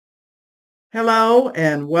Hello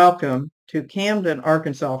and welcome to Camden,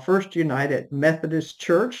 Arkansas First United Methodist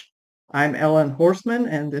Church. I'm Ellen Horseman,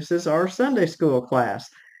 and this is our Sunday school class.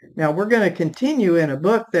 Now, we're going to continue in a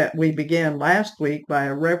book that we began last week by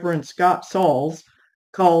Reverend Scott Sauls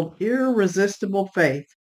called Irresistible Faith,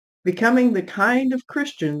 Becoming the Kind of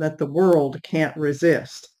Christian That the World Can't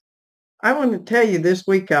Resist. I want to tell you this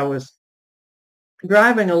week I was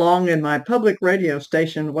driving along and my public radio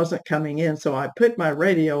station wasn't coming in, so I put my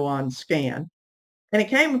radio on scan. And it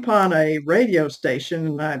came upon a radio station,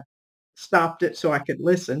 and I stopped it so I could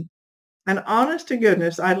listen. And honest to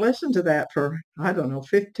goodness, I listened to that for, I don't know,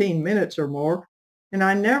 15 minutes or more. And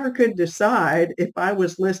I never could decide if I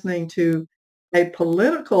was listening to a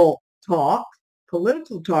political talk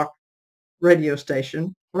radio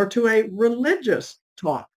station or to a religious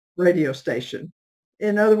talk radio station.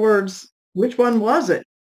 In other words, which one was it?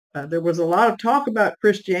 There was a lot of talk about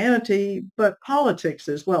Christianity, but politics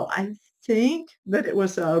as well. I think that it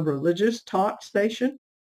was a religious talk station,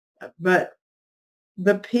 but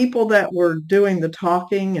the people that were doing the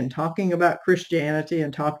talking and talking about Christianity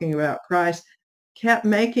and talking about Christ kept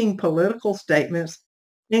making political statements,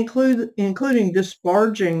 including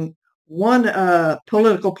disparaging one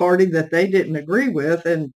political party that they didn't agree with,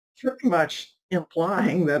 and pretty much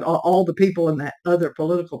implying that all the people in that other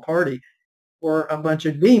political party were a bunch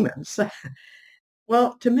of demons.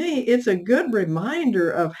 Well, to me, it's a good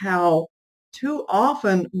reminder of how too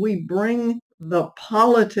often we bring the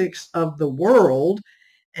politics of the world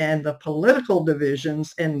and the political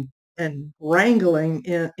divisions and wrangling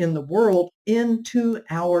in the world into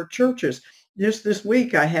our churches. Just this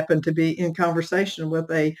week, I happened to be in conversation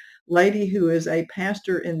with a lady who is a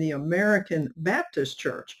pastor in the American Baptist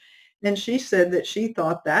Church. And she said that she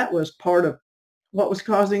thought that was part of what was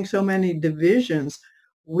causing so many divisions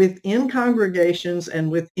within congregations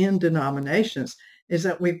and within denominations is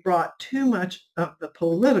that we've brought too much of the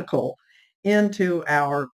political into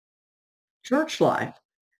our church life.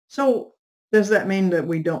 So does that mean that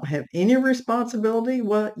we don't have any responsibility?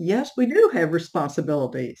 Well, yes, we do have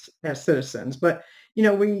responsibilities as citizens, but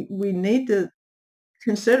we need to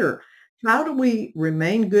consider, how do we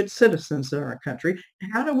remain good citizens in our country?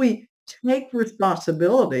 How do we take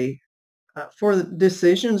responsibility for the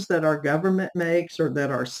decisions that our government makes or that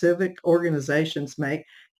our civic organizations make?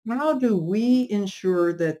 How do we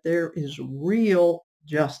ensure that there is real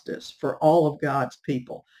justice for all of God's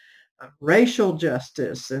people? Racial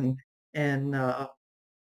justice and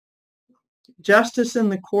justice in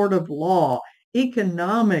the court of law,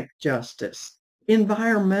 economic justice,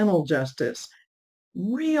 environmental justice,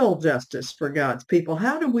 real justice for God's people.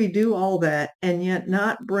 How do we do all that and yet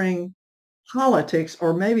not bring politics,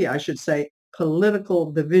 or maybe I should say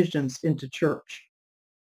political divisions, into church?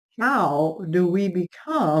 How do we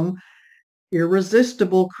become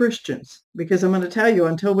irresistible Christians? Because I'm going to tell you,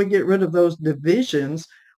 until we get rid of those divisions,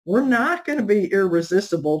 we're not going to be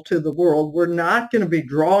irresistible to the world. We're not going to be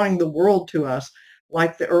drawing the world to us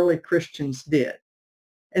like the early Christians did.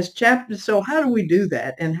 So how do we do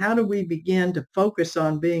that? And how do we begin to focus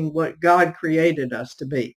on being what God created us to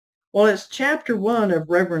be? Well, as chapter 1 of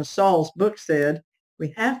Reverend Saul's book said,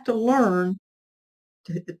 we have to learn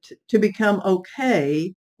to become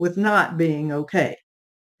okay with not being okay.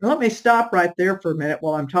 Now, let me stop right there for a minute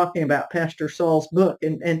while I'm talking about Pastor Saul's book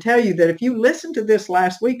and tell you that if you listened to this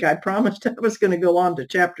last week, I promised I was going to go on to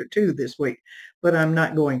chapter 2 this week, but I'm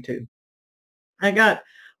not going to. I got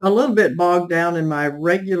a little bit bogged down in my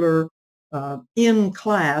regular in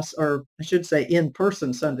class, or I should say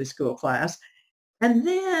in-person Sunday school class. And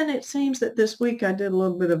then it seems that this week I did a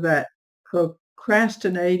little bit of that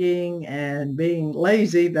procrastinating and being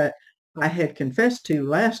lazy that I had confessed to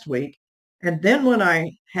last week. And then when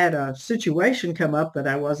I had a situation come up that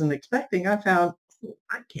I wasn't expecting, I found,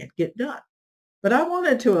 I can't get done. But I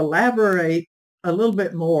wanted to elaborate a little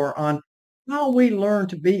bit more on how we learn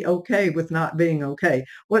to be okay with not being okay.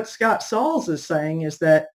 What Scott Sauls is saying is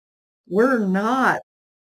that we're not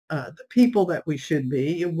the people that we should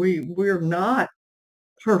be. We're not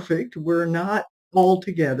perfect. We're not all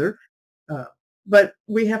together. Uh, but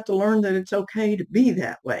we have to learn that it's okay to be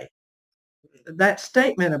that way. That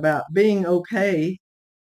statement about being okay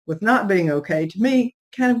with not being okay, to me,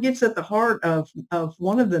 kind of gets at the heart of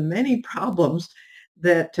one of the many problems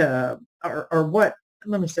that are what,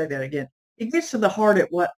 let me say that again. It gets to the heart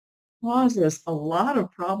at what causes a lot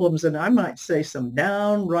of problems, and I might say some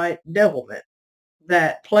downright devilment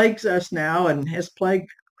that plagues us now and has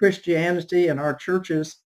plagued Christianity and our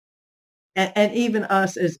churches and even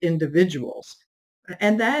us as individuals.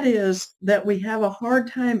 And that is that we have a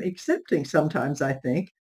hard time accepting sometimes, I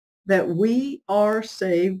think, that we are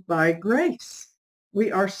saved by grace.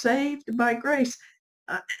 We are saved by grace.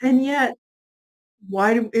 And yet,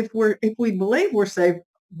 if we believe we're saved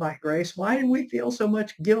by grace, why do we feel so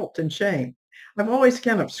much guilt and shame? I've always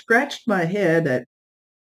kind of scratched my head at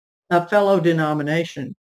a fellow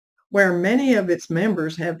denomination where many of its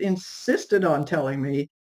members have insisted on telling me,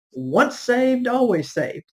 once saved, always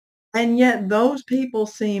saved. And yet those people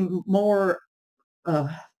seem more uh,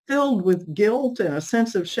 filled with guilt and a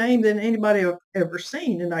sense of shame than anybody I've ever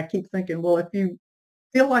seen. And I keep thinking, well, if you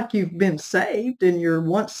feel like you've been saved and you're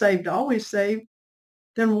once saved, always saved,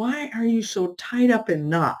 then why are you so tied up in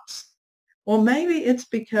knots? Well, maybe it's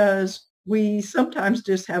because we sometimes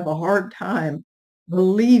just have a hard time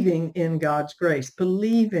believing in God's grace,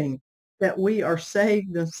 believing that we are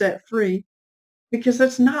saved and set free, because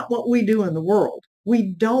that's not what we do in the world. We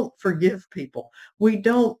don't forgive people. We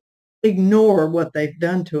don't ignore what they've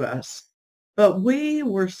done to us. But we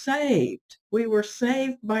were saved. We were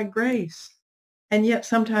saved by grace. And yet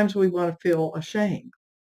sometimes we want to feel ashamed.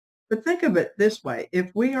 But think of it this way.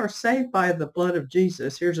 If we are saved by the blood of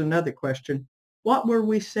Jesus, here's another question. What were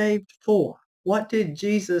we saved for? What did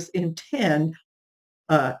Jesus intend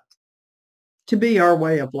uh, to be our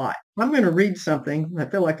way of life? I'm going to read something. I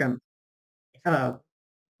feel like I'm uh,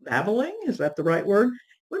 babbling. Is that the right word?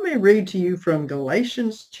 Let me read to you from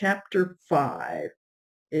Galatians chapter 5,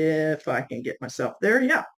 if I can get myself there.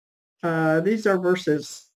 Yeah. These are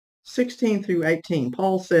verses 16 through 18.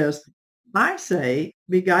 Paul says, I say,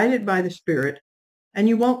 be guided by the Spirit, and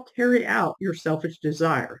you won't carry out your selfish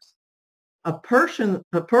desires. A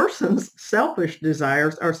person's selfish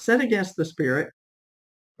desires are set against the Spirit,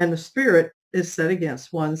 and the Spirit is set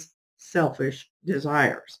against one's selfish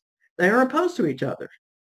desires. They are opposed to each other.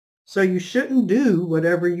 So you shouldn't do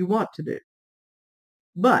whatever you want to do.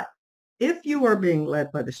 But if you are being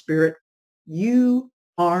led by the Spirit, you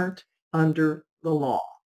aren't under the law.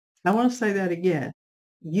 I want to say that again.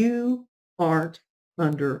 You aren't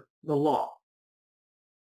under the law.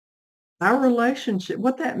 Our relationship,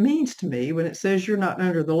 what that means to me when it says you're not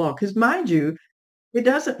under the law, because mind you, it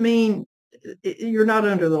doesn't mean you're not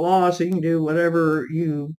under the law so you can do whatever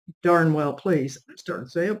you darn well please. I started to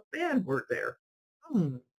say a bad word there.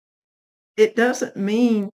 It doesn't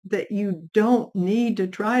mean that you don't need to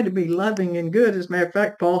try to be loving and good. As a matter of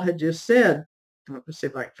fact, Paul had just said, let's see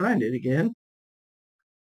if I can find it again,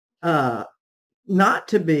 not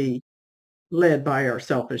to be led by our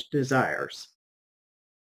selfish desires.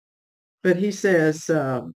 But he says,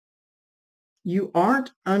 you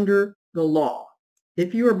aren't under the law.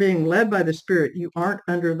 If you are being led by the Spirit, you aren't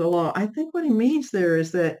under the law. I think what he means there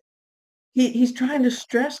is that he's trying to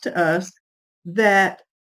stress to us that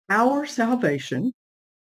our salvation,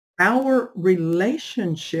 our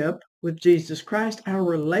relationship with Jesus Christ, our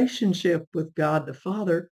relationship with God the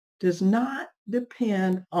Father does not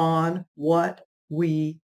depend on what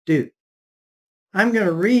we do. I'm going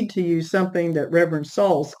to read to you something that Reverend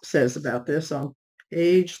Sauls says about this on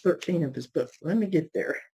page 13 of his book. Let me get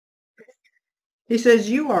there. He says,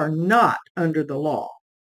 you are not under the law.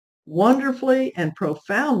 Wonderfully and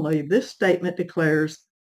profoundly, this statement declares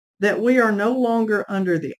that we are no longer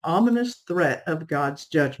under the ominous threat of God's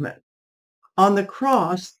judgment. On the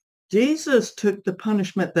cross, Jesus took the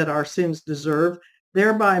punishment that our sins deserve,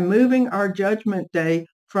 thereby moving our judgment day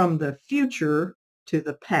from the future to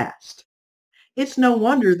the past. It's no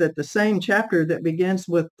wonder that the same chapter that begins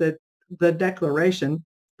with the declaration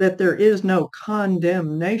that there is no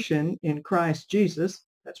condemnation in Christ Jesus,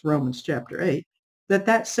 that's Romans chapter 8,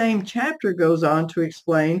 that same chapter goes on to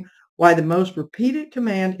explain why the most repeated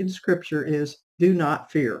command in Scripture is, do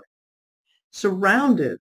not fear.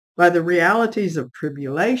 Surrounded by the realities of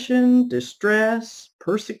tribulation, distress,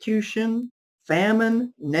 persecution,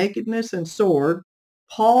 famine, nakedness, and sword,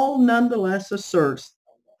 Paul nonetheless asserts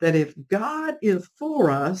that if God is for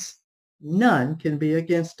us, none can be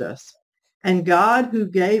against us. And God, who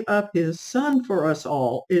gave up his Son for us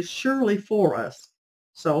all, is surely for us.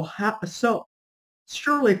 So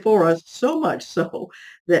surely for us, so much so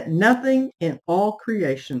that nothing in all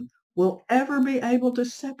creation will ever be able to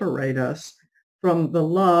separate us from the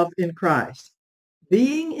love in Christ.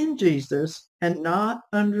 Being in Jesus and not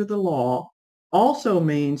under the law also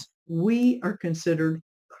means we are considered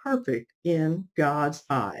perfect in God's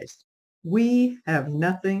eyes. We have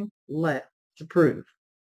nothing left to prove.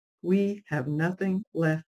 We have nothing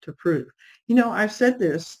left to prove. You know, I've said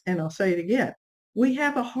this and I'll say it again. We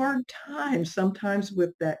have a hard time sometimes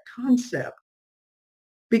with that concept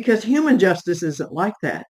because human justice isn't like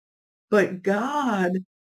that. But God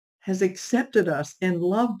has accepted us and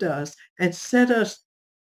loved us and set us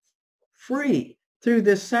free through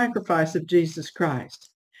this sacrifice of Jesus Christ.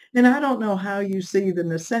 And I don't know how you see the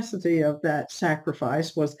necessity of that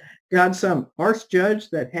sacrifice. Was God some harsh judge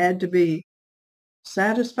that had to be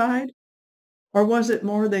satisfied? Or was it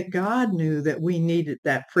more that God knew that we needed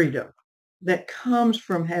that freedom that comes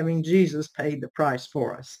from having Jesus paid the price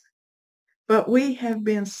for us? But we have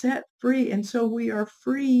been set free, and so we are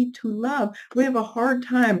free to love. We have a hard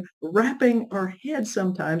time wrapping our heads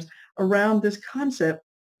sometimes around this concept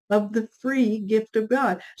of the free gift of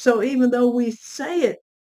God. So even though we say it,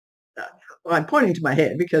 well, I'm pointing to my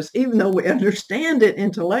head because even though we understand it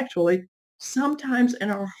intellectually, sometimes in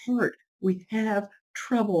our heart we have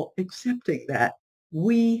trouble accepting that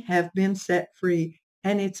we have been set free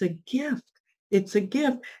and it's a gift. It's a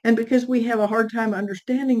gift. And because we have a hard time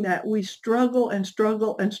understanding that, we struggle and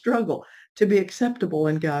struggle and struggle to be acceptable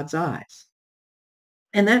in God's eyes.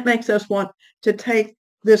 And that makes us want to take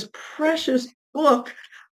this precious book,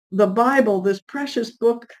 the Bible, this precious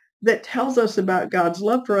book that tells us about God's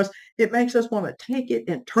love for us. It makes us want to take it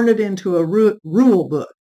and turn it into a rule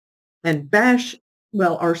book and bash,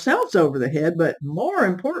 well, ourselves over the head. But more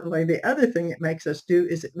importantly, the other thing it makes us do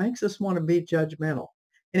is it makes us want to be judgmental,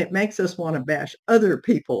 and it makes us want to bash other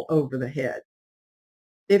people over the head.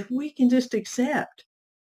 If we can just accept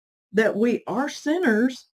that we are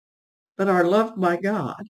sinners but are loved by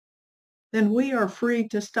God, then we are free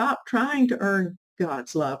to stop trying to earn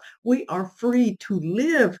God's love. We are free to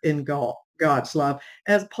live in God's love.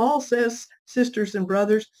 As Paul says, sisters and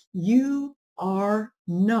brothers, you are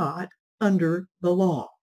not under the law.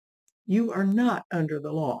 You are not under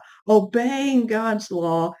the law. Obeying God's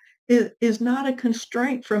law is not a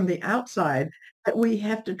constraint from the outside that we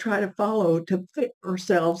have to try to follow to fit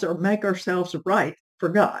ourselves or make ourselves right for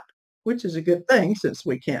God, which is a good thing since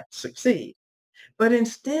we can't succeed. But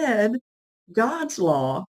instead, God's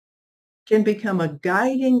law can become a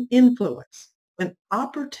guiding influence, an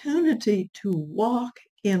opportunity to walk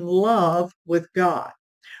in love with God.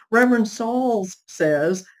 Reverend Sauls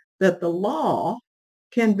says that the law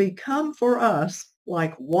can become for us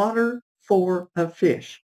like water for a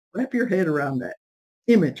fish. Wrap your head around that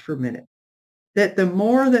image for a minute. That the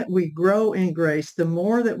more that we grow in grace, the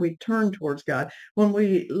more that we turn towards God, when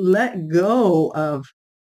we let go of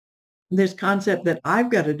this concept that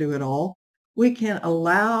I've got to do it all, we can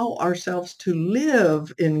allow ourselves to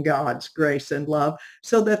live in God's grace and love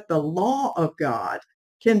so that the law of God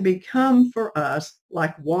can become for us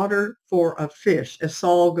like water for a fish. As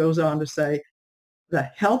Saul goes on to say, the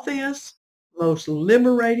healthiest, most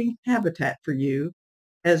liberating habitat for you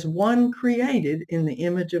as one created in the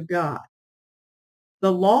image of God.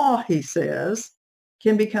 The law, he says,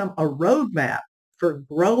 can become a roadmap for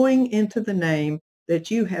growing into the name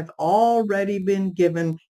that you have already been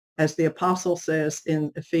given, as the apostle says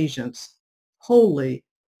in Ephesians, holy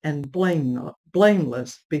and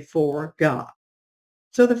blameless before God.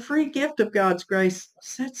 So the free gift of God's grace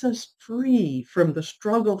sets us free from the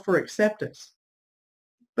struggle for acceptance.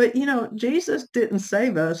 But, Jesus didn't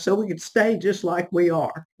save us so we could stay just like we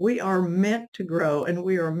are. We are meant to grow, and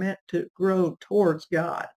we are meant to grow towards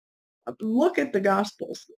God. Look at the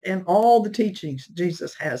Gospels and all the teachings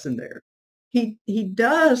Jesus has in there. He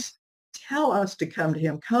does tell us to come to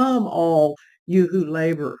him. Come, all you who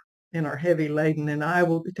labor and are heavy laden, and I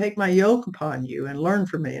will take my yoke upon you and learn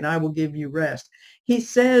from me, and I will give you rest. He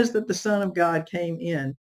says that the Son of God came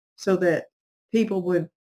in so that people would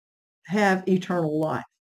have eternal life.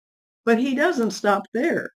 But he doesn't stop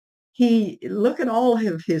there. Look at all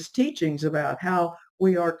of his teachings about how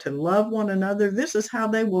we are to love one another. This is how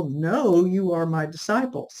they will know you are my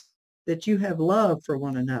disciples, that you have love for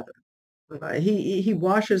one another. He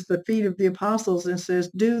washes the feet of the apostles and says,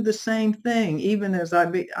 do the same thing, even as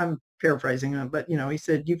I'm paraphrasing him, but he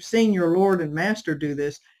said, you've seen your Lord and Master do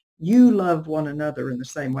this. You love one another in the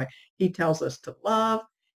same way. He tells us to love.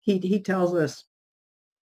 He tells us,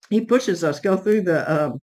 he pushes us, go through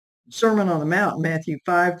the Sermon on the Mount, Matthew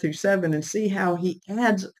 5-7, and see how he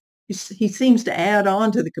seems to add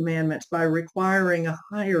on to the commandments by requiring a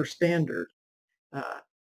higher standard.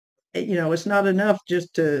 It's not enough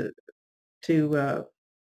just to oh,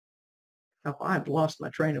 I've lost my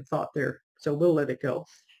train of thought there, so we'll let it go.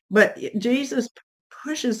 But Jesus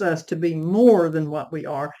pushes us to be more than what we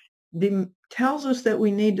are. He tells us that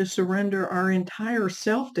we need to surrender our entire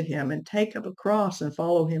self to him and take up a cross and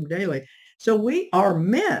follow him daily. So we are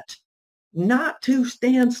meant not to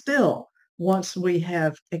stand still once we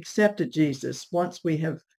have accepted Jesus, once we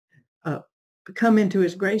have come into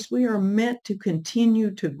his grace. We are meant to continue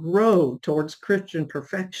to grow towards Christian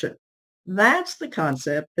perfection. That's the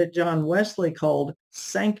concept that John Wesley called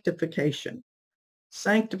sanctification.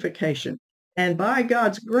 Sanctification. And by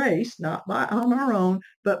God's grace, not by on our own,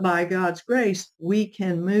 but by God's grace, we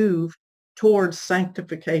can move towards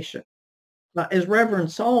sanctification. As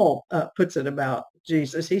Reverend Saul puts it about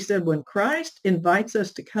Jesus, he said, when Christ invites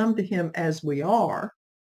us to come to him as we are,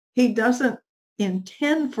 he doesn't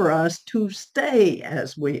intend for us to stay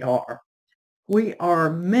as we are. We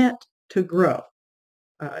are meant to grow.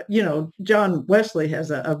 John Wesley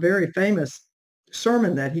has a very famous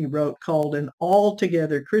sermon that he wrote called An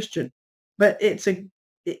Altogether Christian, but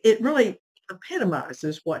it really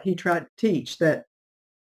epitomizes what he tried to teach, that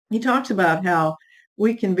he talks about how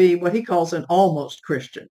we can be what he calls an almost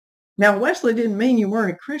Christian. Now, Wesley didn't mean you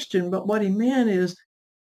weren't a Christian, but what he meant is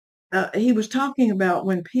he was talking about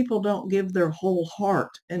when people don't give their whole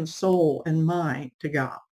heart and soul and mind to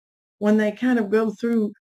God, when they kind of go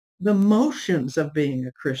through the motions of being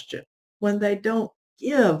a Christian, when they don't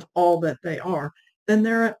give all that they are, then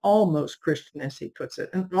they're an almost Christian, as he puts it.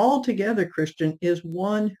 An altogether Christian is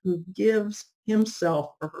one who gives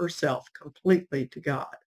himself or herself completely to God,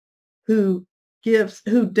 who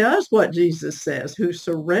does what Jesus says, who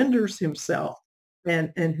surrenders himself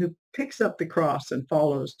and who picks up the cross and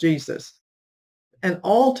follows Jesus. An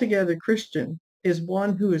altogether Christian is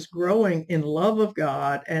one who is growing in love of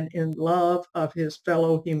God and in love of his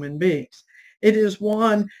fellow human beings. It is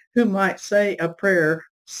one who might say a prayer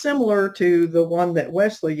similar to the one that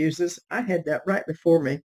Wesley uses. I had that right before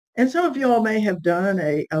me. And some of you all may have done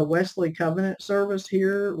a Wesley covenant service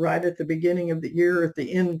here right at the beginning of the year, at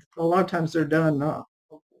the end. A lot of times they're done,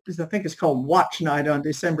 because I think it's called Watch Night on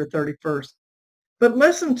December 31st. But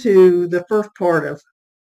listen to the first part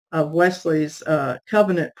of Wesley's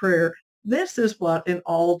covenant prayer. This is what an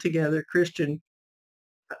altogether Christian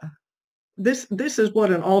this is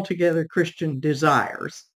what an altogether Christian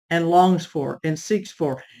desires and longs for and seeks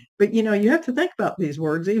for. But you have to think about these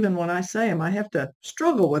words. Even when I say them, I have to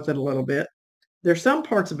struggle with it a little bit. There's some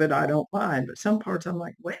parts of it I don't mind, but some parts I'm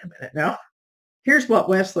like, wait a minute now. Here's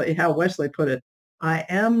how Wesley put it. I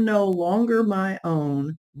am no longer my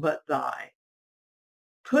own, but thine.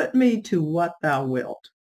 Put me to what thou wilt.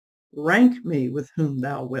 Rank me with whom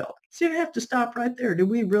thou wilt. So you have to stop right there. Do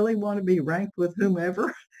we really want to be ranked with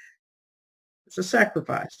whomever? It's a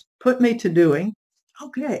sacrifice. Put me to doing.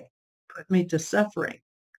 Okay. Put me to suffering.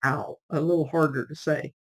 Ow, a little harder to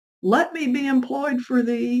say. Let me be employed for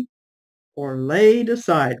thee or laid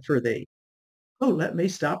aside for thee. Oh, let me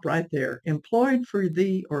stop right there. Employed for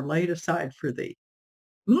thee or laid aside for thee.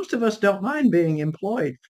 Most of us don't mind being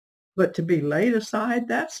employed, but to be laid aside,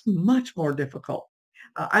 that's much more difficult.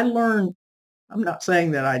 I learned, I'm not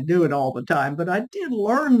saying that I do it all the time, but I did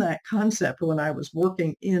learn that concept when I was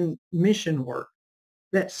working in mission work,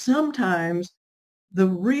 that sometimes the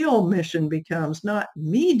real mission becomes not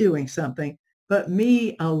me doing something, but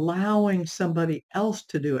me allowing somebody else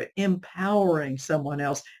to do it, empowering someone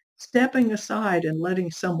else, stepping aside and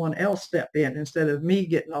letting someone else step in instead of me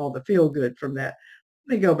getting all the feel good from that.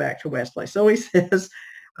 Let me go back to Wesley. So he says,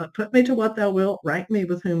 put me to what thou wilt, rank me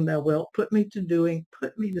with whom thou wilt, put me to doing,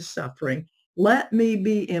 put me to suffering. Let me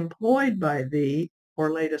be employed by thee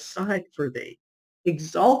or laid aside for thee,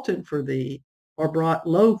 exalted for thee or brought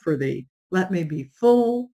low for thee. Let me be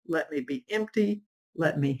full, let me be empty,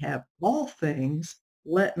 let me have all things,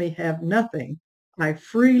 let me have nothing. I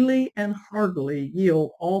freely and heartily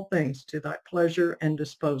yield all things to thy pleasure and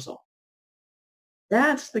disposal.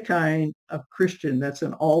 That's the kind of Christian that's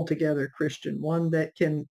an altogether Christian, one that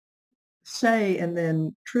can say and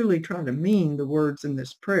then truly try to mean the words in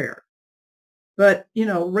this prayer. But,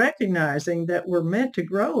 recognizing that we're meant to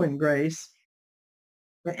grow in grace,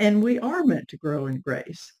 and we are meant to grow in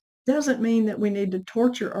grace, doesn't mean that we need to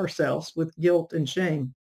torture ourselves with guilt and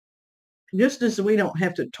shame. Just as we don't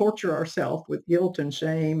have to torture ourselves with guilt and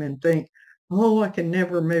shame and think, oh, I can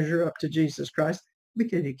never measure up to Jesus Christ,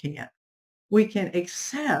 because you can't. We can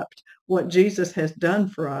accept what Jesus has done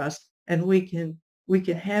for us, and we can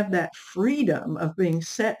have that freedom of being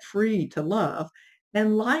set free to love.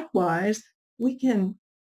 And likewise, we can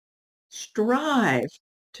strive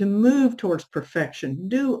to move towards perfection,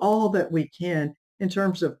 do all that we can in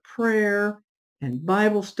terms of prayer and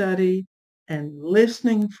Bible study and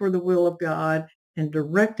listening for the will of God and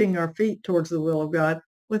directing our feet towards the will of God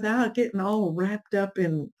without getting all wrapped up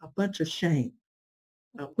in a bunch of shame.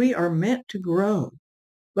 We are meant to grow,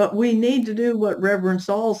 but we need to do what Reverend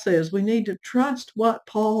Sauls says. We need to trust what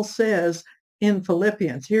Paul says in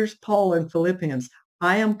Philippians. Here's Paul in Philippians.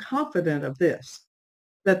 I am confident of this,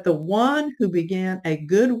 that the one who began a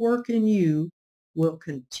good work in you will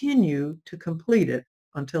continue to complete it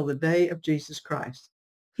until the day of Jesus Christ.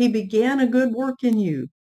 He began a good work in you.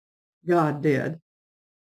 God did.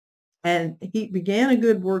 And he began a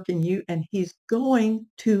good work in you, and he's going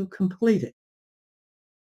to complete it.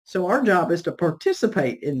 So our job is to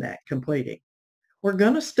participate in that completing. We're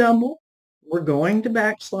going to stumble. We're going to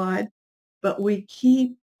backslide, but we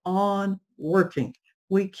keep on working.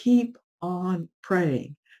 We keep on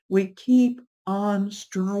praying. We keep on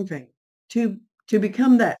striving to, to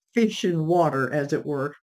become that fish in water, as it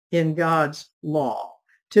were, in God's law,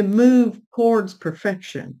 to move towards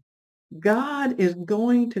perfection. God is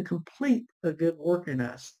going to complete a good work in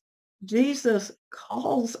us. Jesus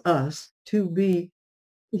calls us to be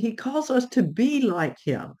he calls us to be like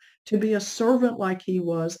him, to be a servant like he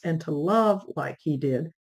was, and to love like he did.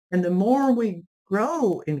 And the more we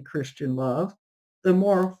grow in Christian love, the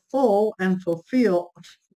more full and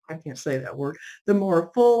I can't say that word, the more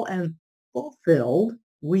full and fulfilled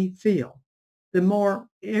we feel, the more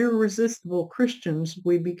irresistible Christians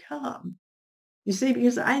we become. You see,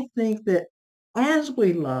 because I think that as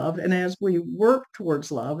we love and as we work towards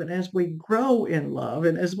love and as we grow in love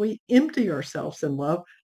and as we empty ourselves in love,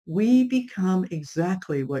 we become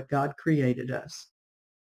exactly what God created us.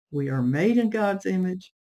 We are made in God's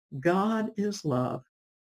image. God is love,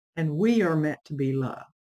 and we are meant to be love.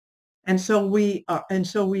 And so we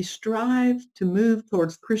strive to move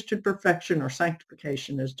towards Christian perfection or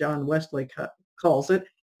sanctification, as John Wesley calls it.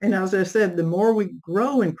 And as I said, the more we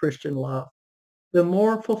grow in Christian love, the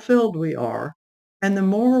more fulfilled we are, and the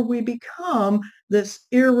more we become this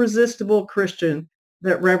irresistible Christian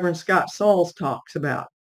that Reverend Scott Sauls talks about.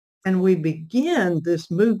 And we begin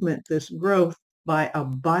this movement, this growth, by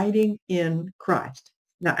abiding in Christ.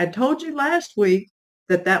 Now, I told you last week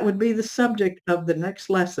that that would be the subject of the next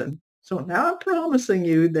lesson. So now I'm promising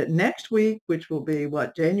you that next week, which will be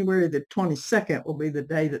January the 22nd will be the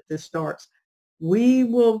day that this starts, we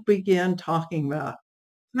will begin talking about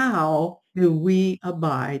how do we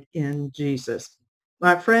abide in Jesus.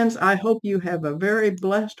 My friends, I hope you have a very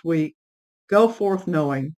blessed week. Go forth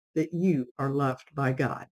knowing that you are loved by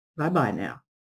God. Bye-bye now.